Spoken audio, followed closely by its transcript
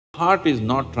heart is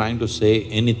not trying to say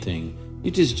anything,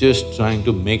 it is just trying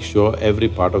to make sure every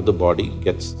part of the body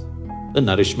gets the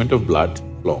nourishment of blood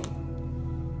flow.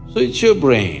 So it's your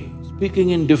brain speaking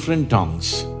in different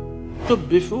tongues. So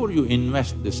before you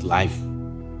invest this life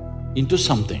into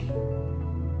something,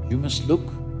 you must look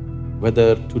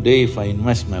whether today if I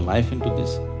invest my life into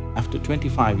this, after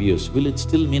 25 years, will it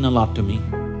still mean a lot to me?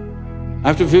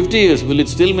 After 50 years, will it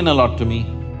still mean a lot to me?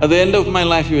 At the end of my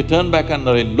life, if I turn back and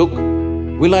I look,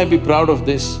 will I be proud of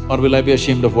this or will I be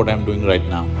ashamed of what I'm doing right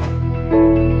now?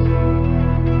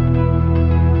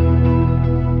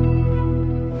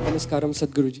 Namaskaram,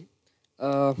 Sadhguruji.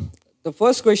 The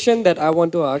first question that I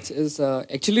want to ask is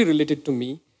actually related to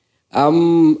me.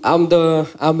 I'm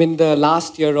in the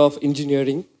last year of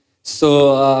engineering,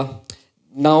 so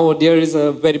now there is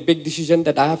a very big decision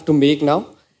that I have to make now,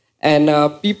 and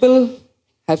people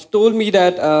have told me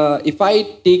that if I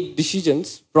take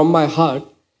decisions from my heart,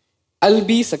 I'll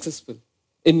be successful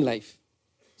in life.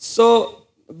 So,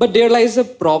 but there lies a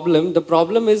problem. The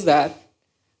problem is that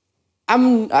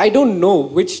I don't know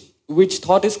which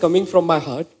thought is coming from my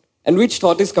heart and which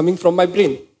thought is coming from my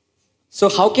brain. So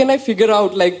how can I figure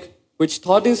out like which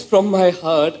thought is from my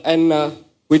heart and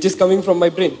which is coming from my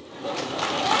brain?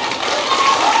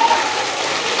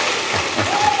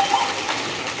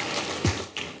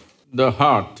 The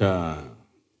heart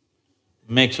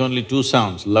makes only two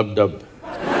sounds, lub-dub.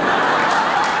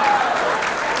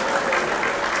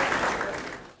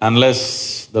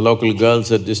 Unless the local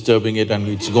girls are disturbing it and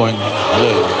it's going a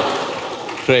little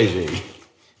crazy.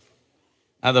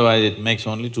 Otherwise, it makes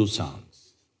only two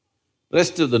sounds.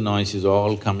 Rest of the noise is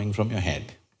all coming from your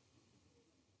head.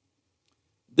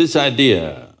 This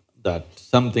idea that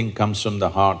something comes from the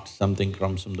heart, something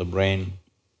comes from the brain,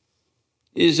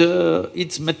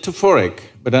 it's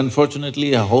metaphoric, but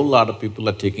unfortunately a whole lot of people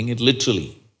are taking it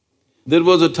literally. There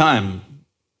was a time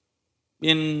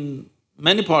in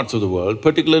many parts of the world,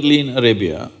 particularly in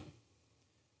Arabia,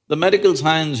 the medical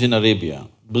science in Arabia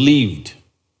believed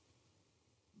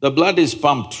the blood is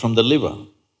pumped from the liver.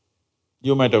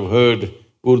 You might have heard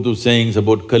Urdu sayings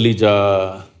about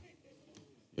Kalija,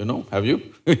 have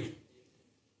you?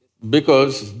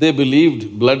 Because they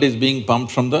believed blood is being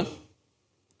pumped from the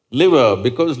liver,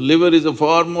 because liver is a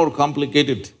far more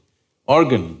complicated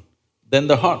organ than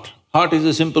the heart. Heart is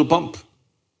a simple pump.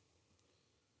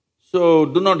 So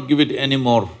do not give it any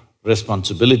more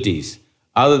responsibilities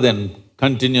other than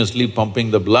continuously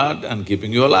pumping the blood and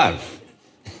keeping you alive,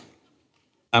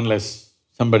 unless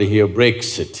somebody here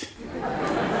breaks it.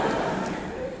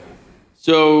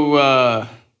 So,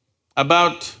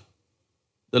 about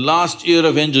the last year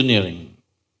of engineering,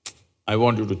 I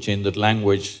want you to change that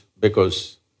language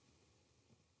because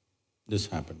this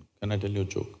happened. Can I tell you a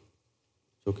joke?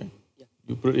 It's okay? Yeah.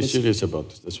 You're pretty serious about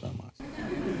this, that's why I'm asking.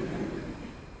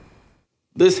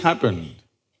 This happened.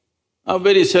 A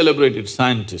very celebrated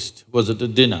scientist was at a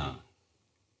dinner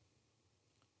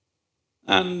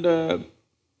and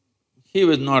he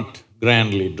was not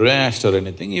grandly dressed or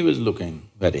anything, he was looking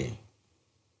very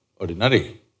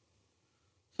ordinary.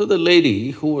 So the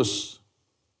lady who was,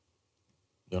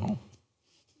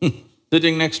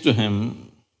 sitting next to him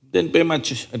didn't pay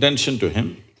much attention to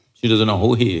him, she doesn't know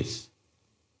who he is.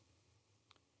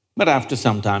 But after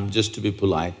some time, just to be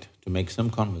polite, to make some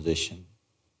conversation,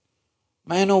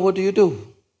 "May I know what do you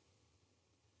do?"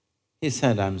 He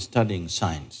said, "I'm studying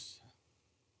science."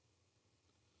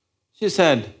 She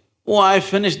said, "Oh, I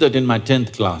finished that in my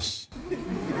 10th class."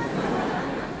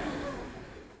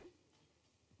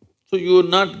 So you're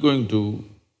not going to,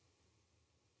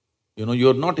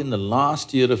 you're not in the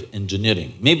last year of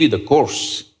engineering, maybe the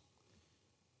course,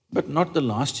 but not the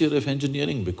last year of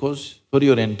engineering, because for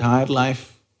your entire life,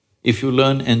 if you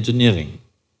learn engineering,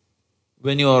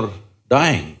 when you're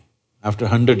dying, after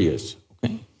 100 years,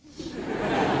 okay?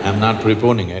 I'm not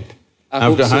preponing it.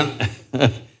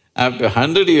 After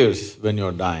 100 years when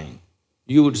you're dying,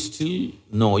 you would still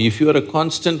know, if you're a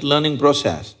constant learning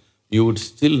process, you would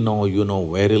still know you know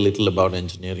very little about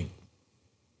engineering.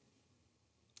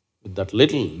 With that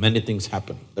little, many things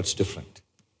happen, that's different.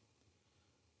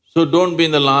 So don't be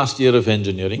in the last year of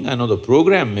engineering. I know the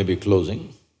program may be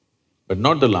closing, but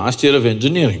not the last year of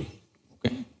engineering,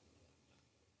 okay?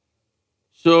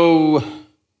 So,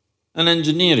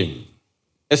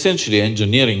 essentially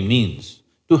engineering means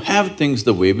to have things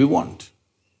the way we want.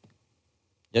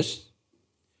 Yes?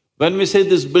 When we say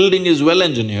this building is well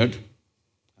engineered,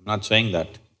 I'm not saying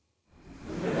that.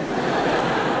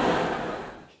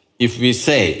 If we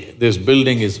say this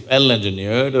building is well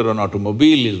engineered or an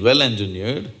automobile is well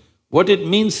engineered, what it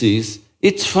means is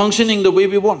it's functioning the way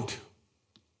we want.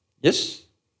 Yes?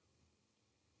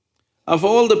 Of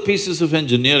all the pieces of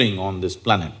engineering on this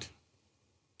planet,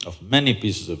 of many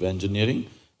pieces of engineering,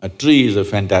 a tree is a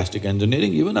fantastic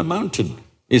engineering, even a mountain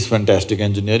is fantastic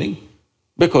engineering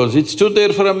because it stood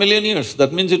there for 1,000,000 years.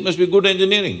 That means it must be good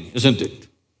engineering, isn't it?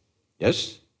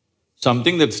 Yes?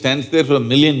 Something that stands there for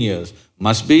 1,000,000 years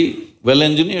must be well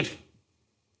engineered.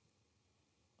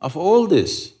 Of all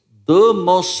this, the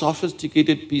most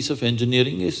sophisticated piece of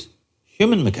engineering is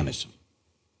human mechanism,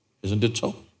 isn't it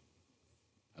so?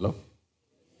 Hello?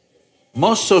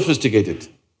 Most sophisticated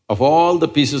of all the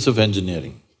pieces of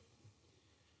engineering.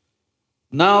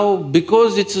 Now,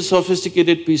 because it's a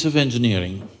sophisticated piece of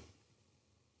engineering,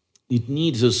 it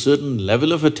needs a certain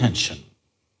level of attention,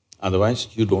 otherwise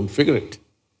you don't figure it.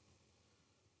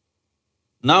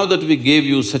 Now that we gave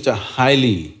you such a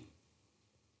highly,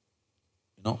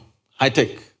 high-tech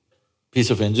piece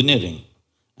of engineering,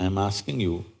 I'm asking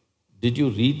you, did you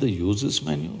read the user's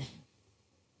manual?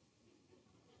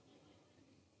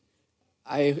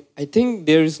 I think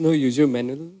there is no user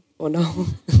manual for now.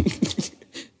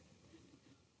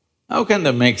 How can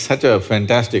they make such a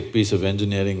fantastic piece of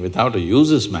engineering without a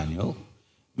user's manual?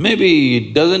 Maybe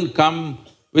it doesn't come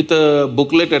with a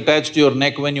booklet attached to your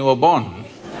neck when you were born.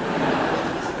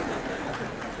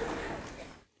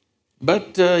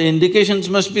 But indications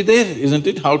must be there, isn't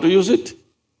it, how to use it?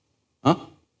 Huh?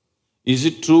 Is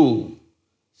it true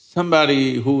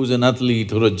somebody who's an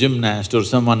athlete or a gymnast or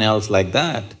someone else like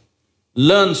that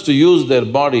learns to use their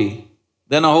body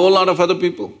than a whole lot of other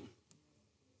people?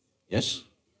 Yes?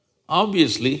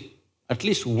 Obviously, at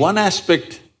least one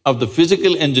aspect of the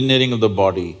physical engineering of the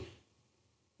body,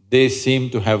 they seem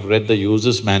to have read the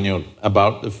user's manual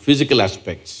about the physical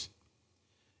aspects.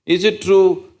 Is it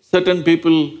true certain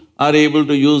people are able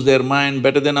to use their mind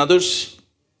better than others?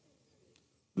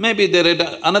 Maybe they read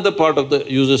another part of the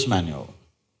user's manual.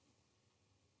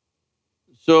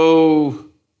 So,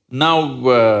 now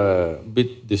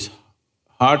with this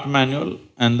heart manual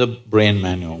and the brain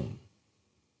manual,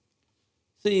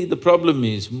 see, the problem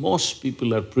is most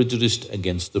people are prejudiced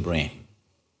against the brain.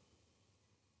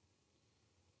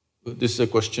 This is a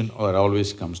question that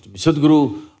always comes to me,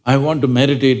 Sadhguru, I want to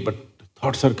meditate but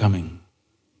thoughts are coming.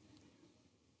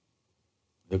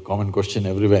 The common question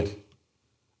everywhere.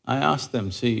 I ask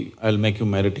them, see, I'll make you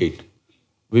meditate.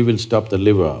 We will stop the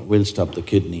liver, we'll stop the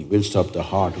kidney, we'll stop the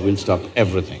heart, we'll stop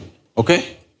everything,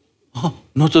 okay? Oh,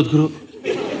 no, Sadhguru.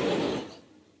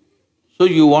 So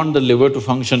you want the liver to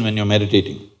function when you're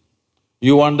meditating.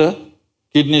 You want the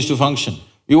kidneys to function.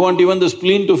 You want even the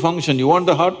spleen to function, you want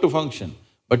the heart to function.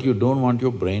 But you don't want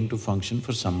your brain to function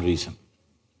for some reason.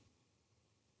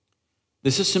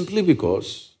 This is simply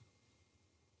because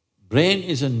brain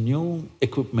is a new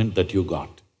equipment that you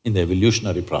got in the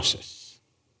evolutionary process.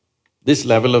 This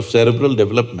level of cerebral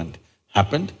development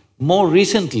happened more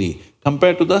recently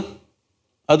compared to the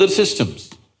other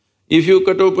systems. If you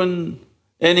cut open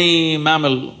any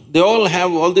mammal, they all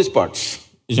have all these parts,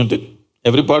 isn't it?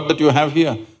 Every part that you have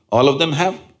here, all of them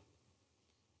have.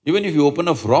 Even if you open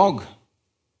a frog,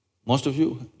 most of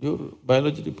you, you're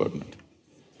biology department.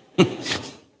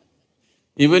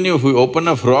 Even if you open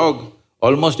a frog,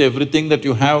 almost everything that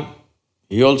you have,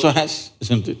 he also has,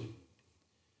 isn't it?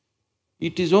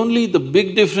 It is only… the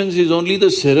big difference is only the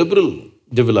cerebral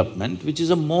development, which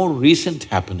is a more recent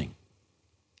happening.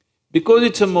 Because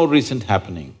it's a more recent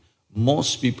happening,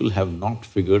 most people have not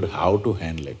figured how to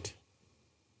handle it.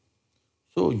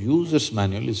 So, user's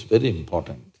manual is very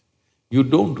important. You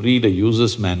don't read a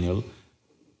user's manual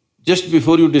just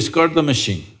before you discard the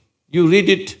machine. You read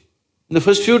it in the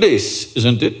first few days,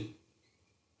 isn't it?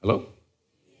 Hello?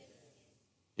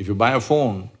 If you buy a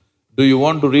phone, do you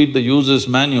want to read the user's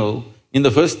manual in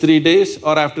the first 3 days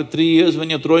or after 3 years when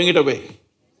you're throwing it away?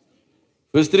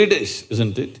 First 3 days,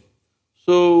 isn't it?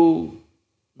 So,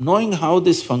 knowing how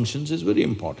this functions is very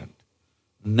important.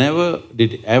 Never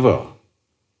did ever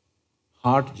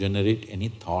heart generate any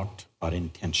thought or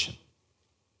intention.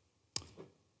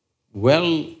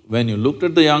 Well, when you looked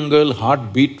at the young girl,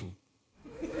 heart beat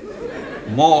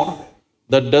more.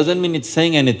 That doesn't mean it's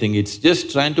saying anything, it's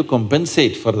just trying to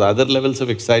compensate for the other levels of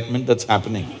excitement that's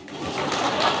happening.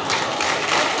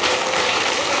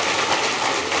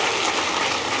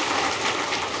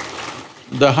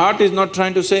 The heart is not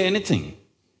trying to say anything,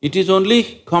 it is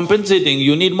only compensating,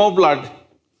 you need more blood,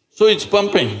 so it's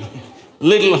pumping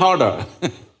little harder.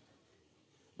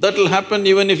 That'll happen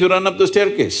even if you run up the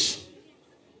staircase.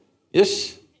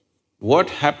 Yes? What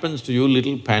happens to you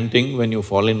little panting when you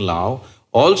fall in love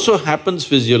also happens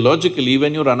physiologically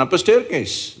when you run up a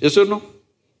staircase, yes or no?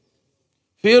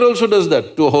 Fear also does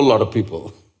that to a whole lot of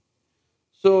people.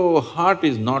 So, heart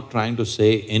is not trying to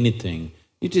say anything,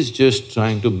 It is just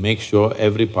trying to make sure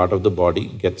every part of the body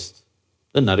gets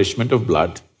the nourishment of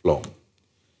blood flow.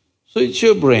 So it's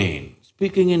your brain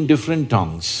speaking in different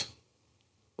tongues.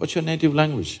 What's your native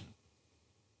language?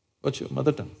 What's your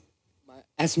mother tongue?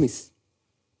 Assamese.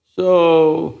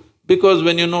 So, because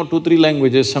when you know 2, 3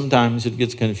 languages, sometimes it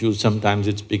gets confused, sometimes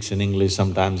it speaks in English,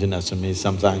 sometimes in Assamese,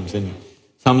 sometimes in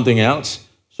something else.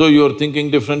 So you're thinking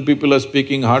different people are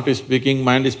speaking, heart is speaking,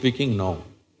 mind is speaking, no.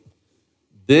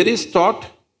 There is thought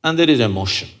and there is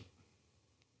emotion.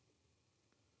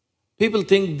 People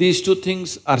think these two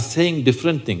things are saying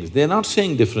different things. They're not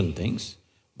saying different things.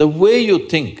 The way you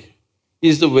think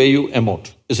is the way you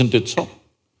emote, isn't it so?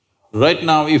 Right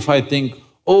now, if I think,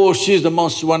 oh, she's the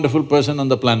most wonderful person on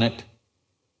the planet,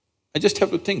 I just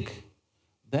have to think.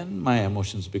 Then my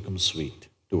emotions become sweet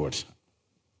towards her.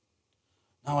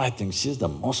 Now I think she's the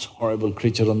most horrible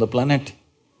creature on the planet.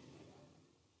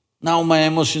 Now my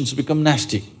emotions become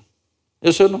nasty.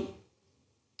 Yes or no?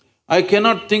 I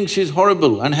cannot think she's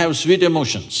horrible and have sweet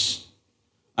emotions.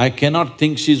 I cannot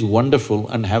think she's wonderful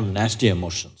and have nasty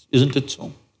emotions, isn't it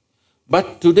so?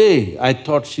 But today, I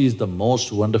thought she's the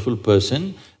most wonderful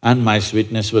person and my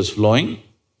sweetness was flowing.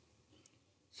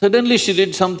 Suddenly she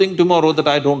did something tomorrow that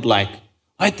I don't like.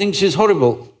 I think she's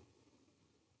horrible.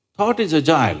 Thought is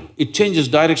agile, it changes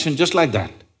direction just like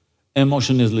that.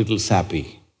 Emotion is little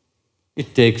sappy.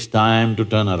 It takes time to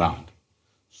turn around.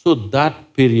 So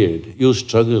that period, you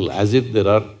struggle as if there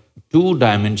are 2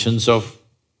 dimensions of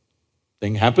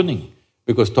thing happening.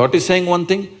 Because thought is saying one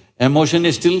thing, emotion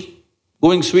is still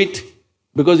going sweet,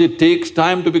 because it takes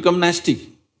time to become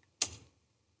nasty.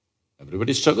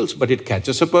 Everybody struggles, but it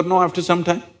catches up or no after some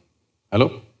time?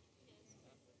 Hello?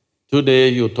 Today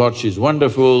you thought she's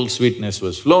wonderful, sweetness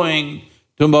was flowing,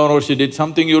 tomorrow she did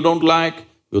something you don't like,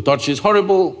 you thought she's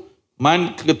horrible.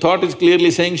 The thought is clearly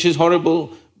saying she's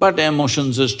horrible, but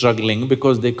emotions are struggling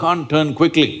because they can't turn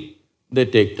quickly. They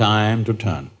take time to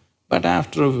turn. But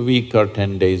after a week or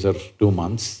 10 days or 2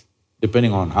 months,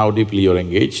 depending on how deeply you're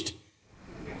engaged,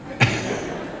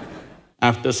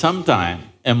 after some time,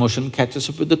 emotion catches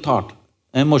up with the thought.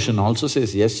 Emotion also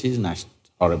says, yes, she's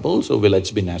horrible, so let's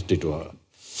be nasty to her.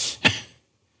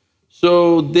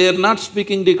 So, they're not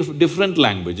speaking different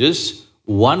languages.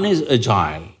 One is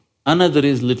agile, another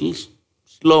is little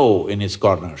slow in its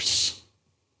corners.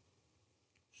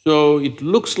 So, it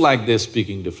looks like they're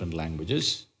speaking different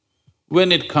languages.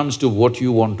 When it comes to what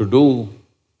you want to do,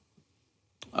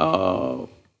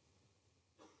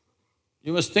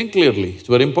 you must think clearly, it's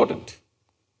very important.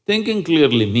 Thinking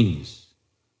clearly means,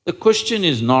 the question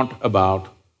is not about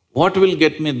what will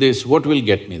get me this, what will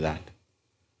get me that.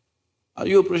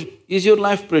 Is your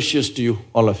life precious to you?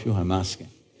 All of you, I'm asking.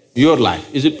 Your life,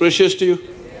 is it precious to you?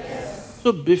 Yes.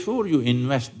 So before you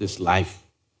invest this life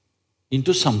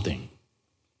into something,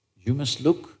 you must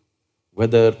look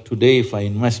whether today if I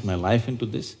invest my life into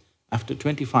this, after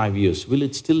 25 years, will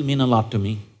it still mean a lot to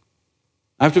me?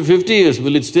 After 50 years,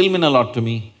 will it still mean a lot to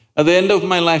me? At the end of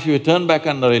my life, if I turn back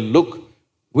and I look,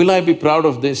 will I be proud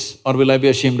of this or will I be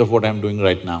ashamed of what I'm doing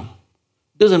right now?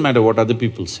 Doesn't matter what other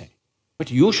people say. But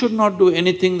you should not do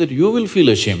anything that you will feel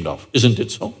ashamed of, isn't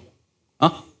it so?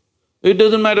 Huh? It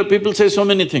doesn't matter, people say so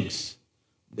many things.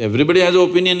 Everybody has an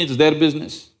opinion, it's their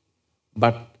business.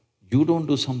 But you don't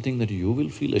do something that you will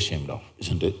feel ashamed of,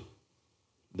 isn't it?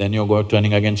 Then you're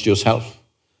turning against yourself.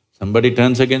 Somebody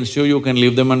turns against you, you can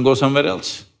leave them and go somewhere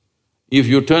else. If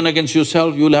you turn against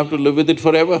yourself, you'll have to live with it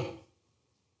forever.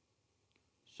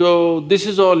 So, this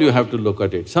is all you have to look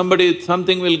at it.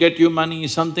 Something will get you money,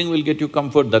 something will get you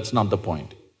comfort, that's not the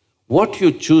point. What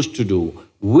you choose to do,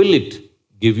 will it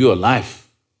give you a life?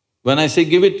 When I say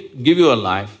give you a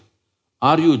life,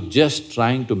 are you just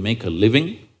trying to make a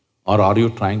living or are you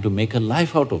trying to make a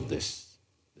life out of this?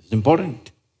 This is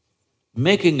important.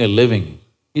 Making a living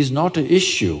is not an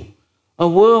issue. A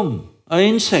worm, an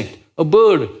insect, a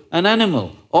bird, an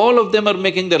animal, all of them are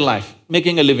making their life,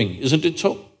 making a living, isn't it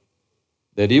so?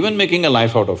 They're even making a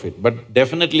life out of it, but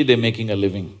definitely they're making a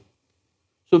living.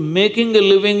 So making a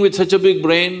living with such a big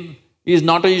brain is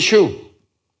not an issue.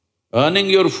 Earning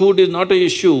your food is not an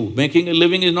issue, making a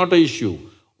living is not an issue.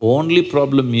 Only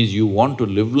problem is you want to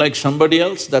live like somebody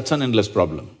else, that's an endless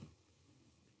problem.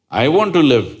 I want to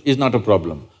live is not a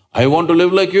problem. I want to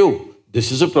live like you,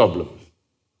 this is a problem.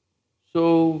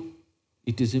 So,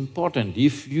 it is important,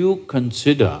 if you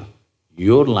consider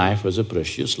your life as a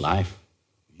precious life,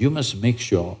 you must make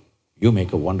sure you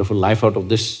make a wonderful life out of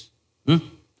this.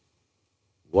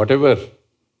 Whatever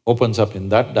opens up in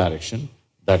that direction,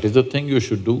 that is the thing you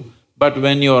should do. But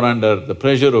when you're under the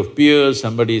pressure of peers,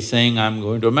 somebody is saying, I'm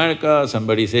going to America,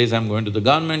 somebody says, I'm going to the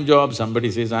government job,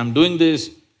 somebody says, I'm doing this.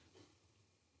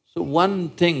 So one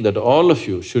thing that all of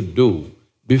you should do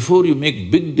before you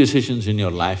make big decisions in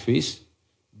your life is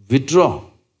withdraw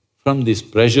from these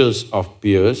pressures of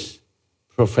peers,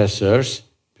 professors,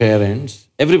 parents,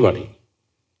 everybody.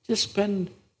 Just spend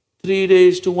 3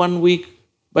 days to 1 week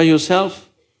by yourself.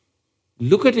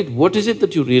 Look at it, what is it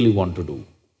that you really want to do?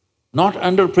 Not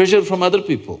under pressure from other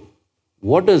people.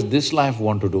 What does this life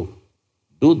want to do?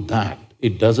 Do that.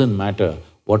 It doesn't matter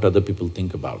what other people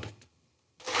think about it.